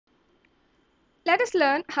Let us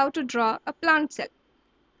learn how to draw a plant cell.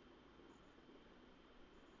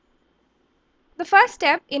 The first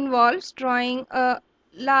step involves drawing a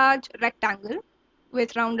large rectangle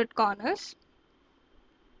with rounded corners.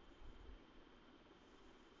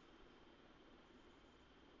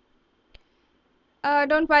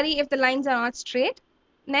 Don't worry if the lines are not straight.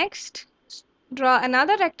 Next, draw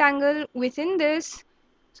another rectangle within this.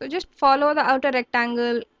 So just follow the outer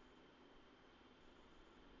rectangle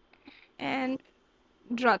and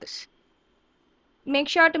draw this. Make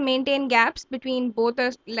sure to maintain gaps between both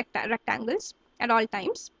the rectangles at all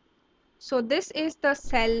times. So this is the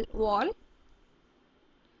cell wall.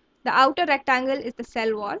 The outer rectangle is the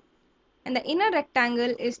cell wall and the inner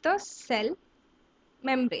rectangle is the cell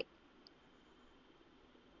membrane.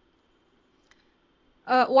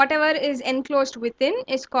 Whatever is enclosed within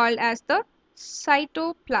is called as the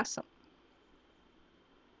cytoplasm.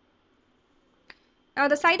 Now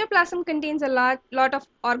the cytoplasm contains a lot of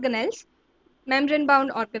organelles, membrane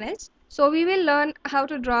bound organelles. So we will learn how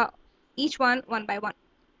to draw each one by one.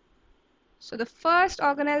 So the first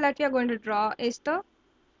organelle that we are going to draw is the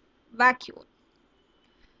vacuole.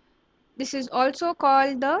 This is also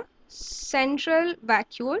called the central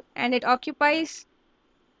vacuole and it occupies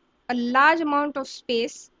a large amount of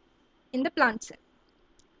space in the plant cell.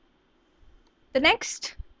 The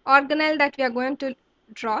next organelle that we are going to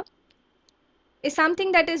draw is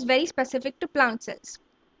something that is very specific to plant cells.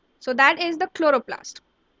 So that is the chloroplast.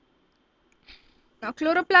 Now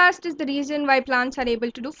chloroplast is the reason why plants are able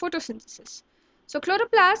to do photosynthesis. So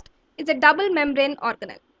chloroplast is a double membrane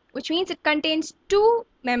organelle, which means it contains two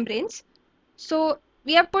membranes. So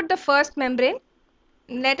we have put the first membrane.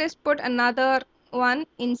 Let us put another one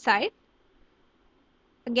inside.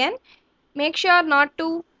 Again, make sure not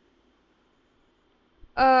to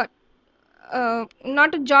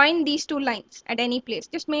join these two lines at any place.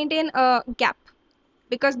 Just maintain a gap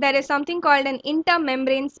because there is something called an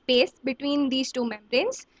intermembrane space between these two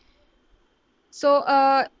membranes.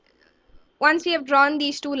 So once we have drawn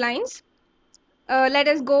these two lines, let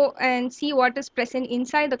us go and see what is present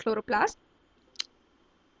inside the chloroplast.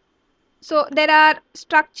 So there are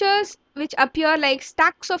structures which appear like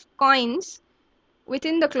stacks of coins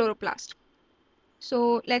within the chloroplast.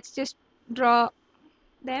 So let's just draw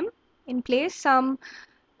them in place. Some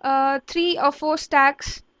 3 or 4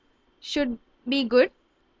 stacks should be good.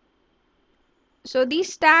 So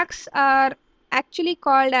these stacks are actually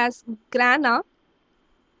called as grana,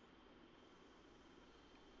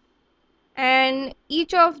 and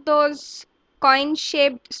each of those coin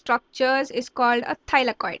shaped structures is called a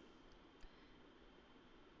thylakoid.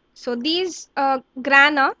 So these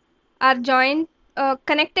grana are joined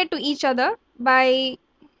connected to each other by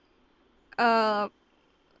uh,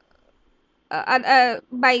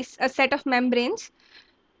 a set of membranes,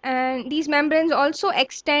 and these membranes also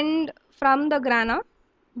extend from the grana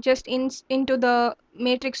just into the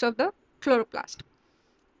matrix of the chloroplast.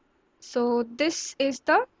 So this is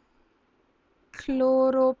the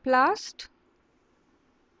chloroplast.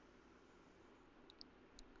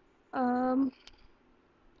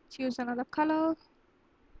 Let's use another color.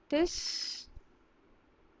 This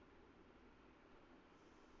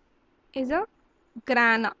is a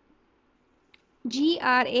grana,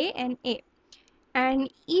 Grana,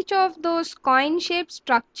 and each of those coin shaped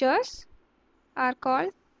structures are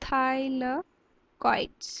called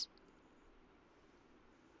thylakoids.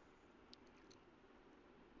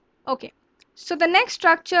 Okay, so the next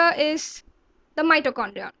structure is the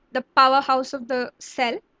mitochondrion, the powerhouse of the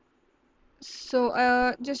cell.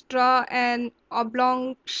 So just draw an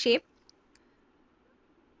oblong shape,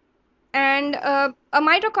 and a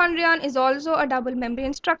mitochondrion is also a double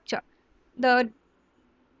membrane structure. The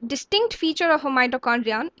distinct feature of a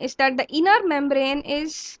mitochondrion is that the inner membrane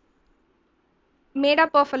is made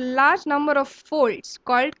up of a large number of folds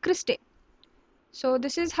called cristae. So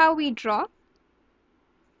this is how we draw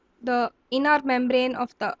the inner membrane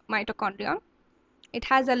of the mitochondrion. It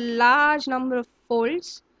has a large number of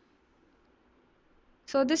folds.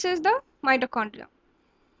 So this is the mitochondrion.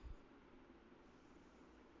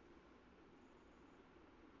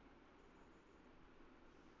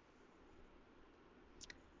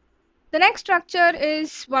 The next structure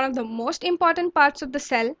is one of the most important parts of the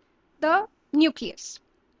cell, the nucleus.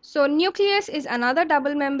 So nucleus is another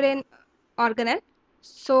double membrane organelle.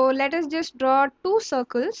 So let us just draw two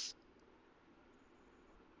circles,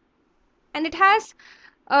 and it has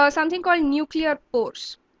something called nuclear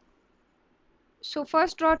pores. So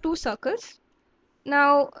first draw two circles.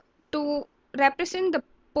 Now to represent the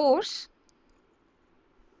pores,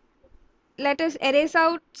 let us erase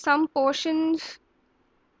out some portions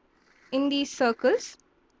in these circles,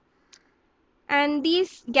 and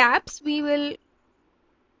these gaps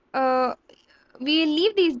uh, we will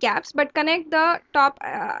leave these gaps but connect the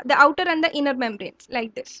outer and the inner membranes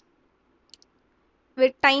like this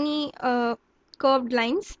with tiny curved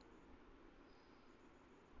lines.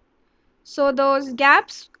 So those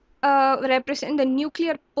gaps represent the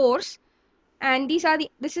nuclear pores, and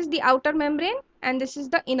this is the outer membrane and this is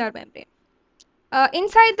the inner membrane.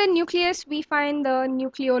 Inside the nucleus we find the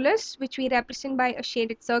nucleolus, which we represent by a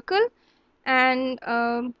shaded circle, and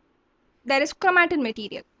there is chromatin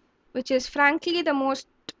material, which is frankly the most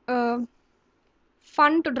uh,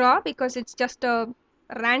 fun to draw because it's just a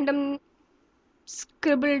random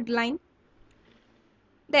scribbled line.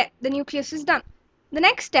 There, the nucleus is done. The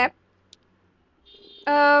next step,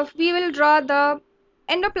 we will draw the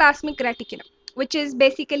endoplasmic reticulum, which is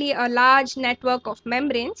basically a large network of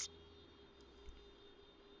membranes.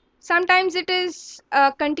 Sometimes it is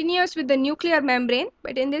continuous with the nuclear membrane,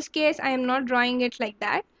 but in this case I am not drawing it like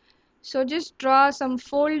that. So just draw some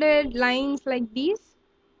folded lines like these.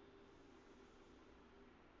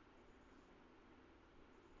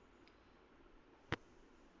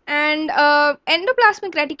 And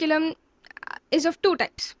endoplasmic reticulum is of two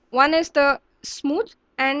types. One is the smooth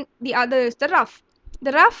and the other is the rough.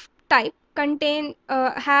 The rough type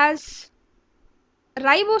has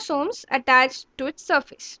ribosomes attached to its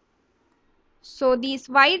surface. So these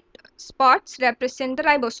white spots represent the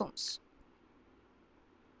ribosomes.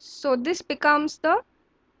 So this becomes the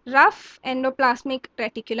rough endoplasmic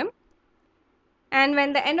reticulum. And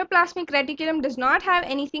when the endoplasmic reticulum does not have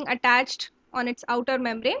anything attached on its outer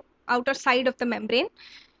membrane, outer side of the membrane,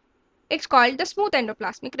 it's called the smooth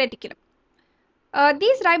endoplasmic reticulum.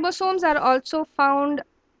 These ribosomes are also found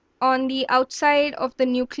on the outside of the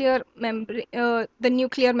nuclear membrane,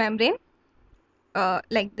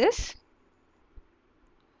 like this.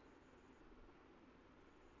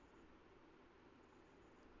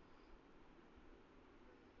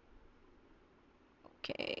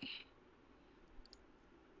 Okay.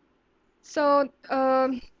 So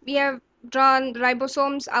we have drawn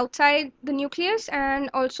ribosomes outside the nucleus and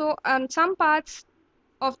also on some parts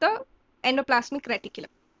of the endoplasmic reticulum.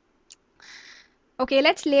 Okay,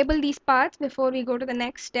 let's label these parts before we go to the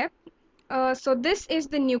next step. So this is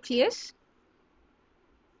the nucleus.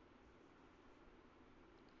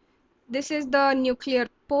 This is the nuclear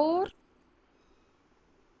pore.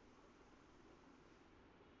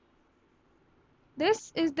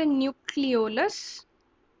 This is the nucleolus.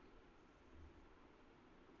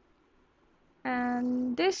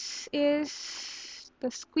 And this is the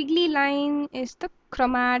squiggly line is the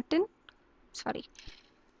chromatin. Sorry.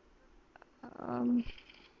 Um,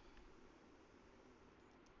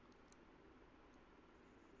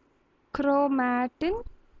 chromatin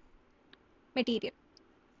material.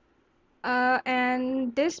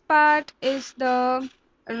 And this part is the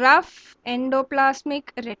rough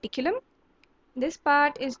endoplasmic reticulum. This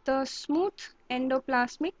part is the smooth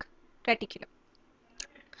endoplasmic reticulum.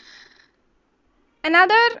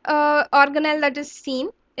 Another organelle that is seen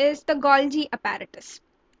is the Golgi apparatus.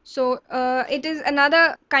 So it is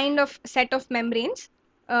another kind of set of membranes,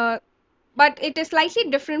 but it is slightly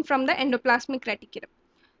different from the endoplasmic reticulum.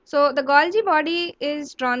 So the Golgi body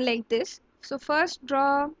is drawn like this. So first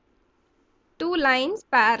draw two lines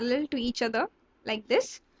parallel to each other like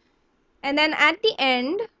this, and then at the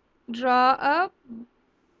end draw a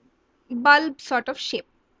bulb sort of shape.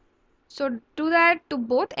 So do that to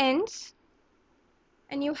both ends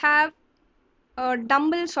and you have a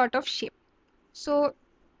dumbbell sort of shape. So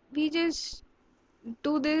we just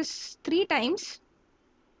do this 3 times.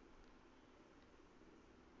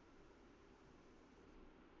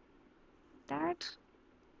 That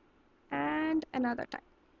and another time.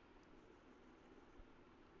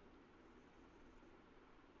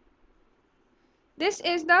 This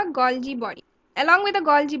is the Golgi body. Along with the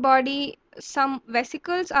Golgi body, some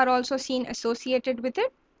vesicles are also seen associated with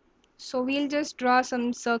it. So we'll just draw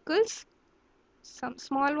some circles, some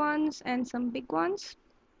small ones and some big ones,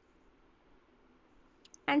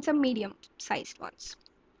 and some medium sized ones.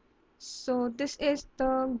 So this is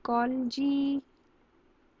the Golgi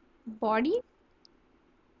body.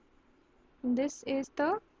 This is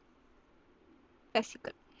the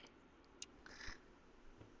vesicle.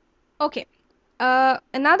 Okay.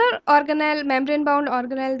 Another organelle, membrane bound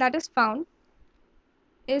organelle that is found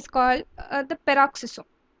is called the peroxisome.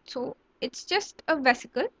 So it's just a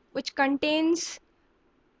vesicle which contains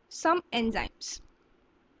some enzymes.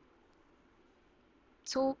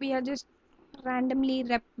 So we are just randomly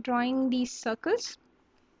drawing these circles,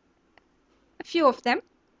 a few of them.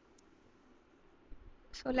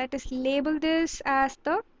 So let us label this as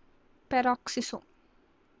the peroxisome.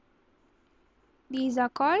 These are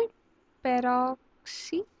called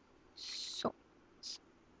peroxisomes.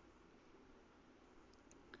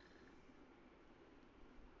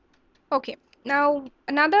 Okay, now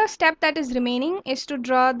another step that is remaining is to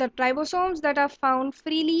draw the ribosomes that are found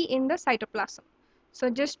freely in the cytoplasm. So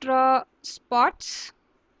just draw spots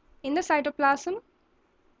in the cytoplasm.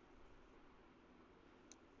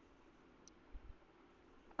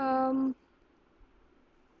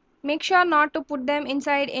 Make sure not to put them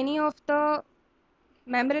inside any of the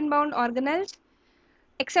membrane-bound organelles.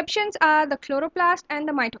 Exceptions are the chloroplast and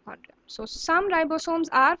the mitochondria. So some ribosomes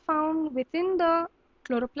are found within the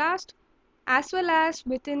chloroplast as well as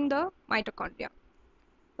within the mitochondria.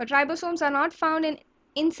 But ribosomes are not found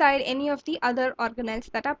inside any of the other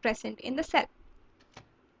organelles that are present in the cell.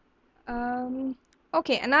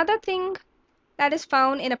 Okay, another thing that is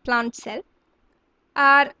found in a plant cell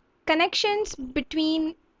are connections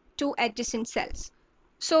between two adjacent cells.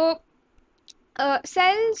 So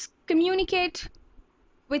cells communicate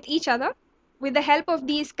with each other with the help of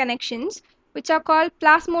these connections, which are called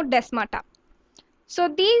plasmodesmata. So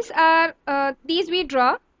these we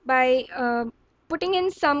draw by putting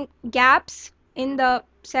in some gaps in the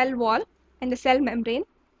cell wall and the cell membrane,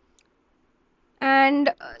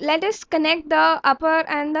 and let us connect the upper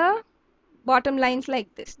and the bottom lines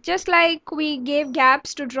like this. Just like we gave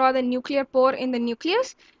gaps to draw the nuclear pore in the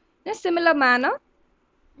nucleus, in a similar manner,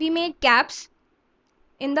 we make gaps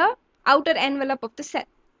in the outer envelope of the cell.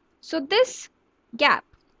 So this gap,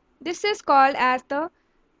 this is called as the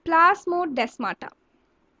plasmodesmata.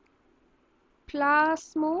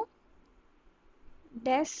 Plasmodesmata.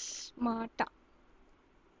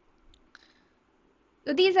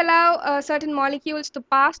 So these allow certain molecules to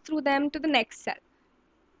pass through them to the next cell.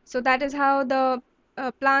 So that is how the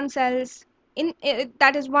plant cells,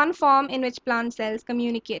 that is one form in which plant cells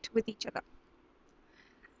communicate with each other.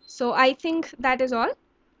 So I think that is all.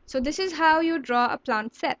 So this is how you draw a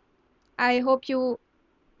plant cell. I hope you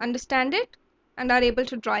understand it and are able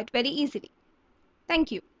to draw it very easily.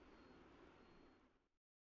 Thank you.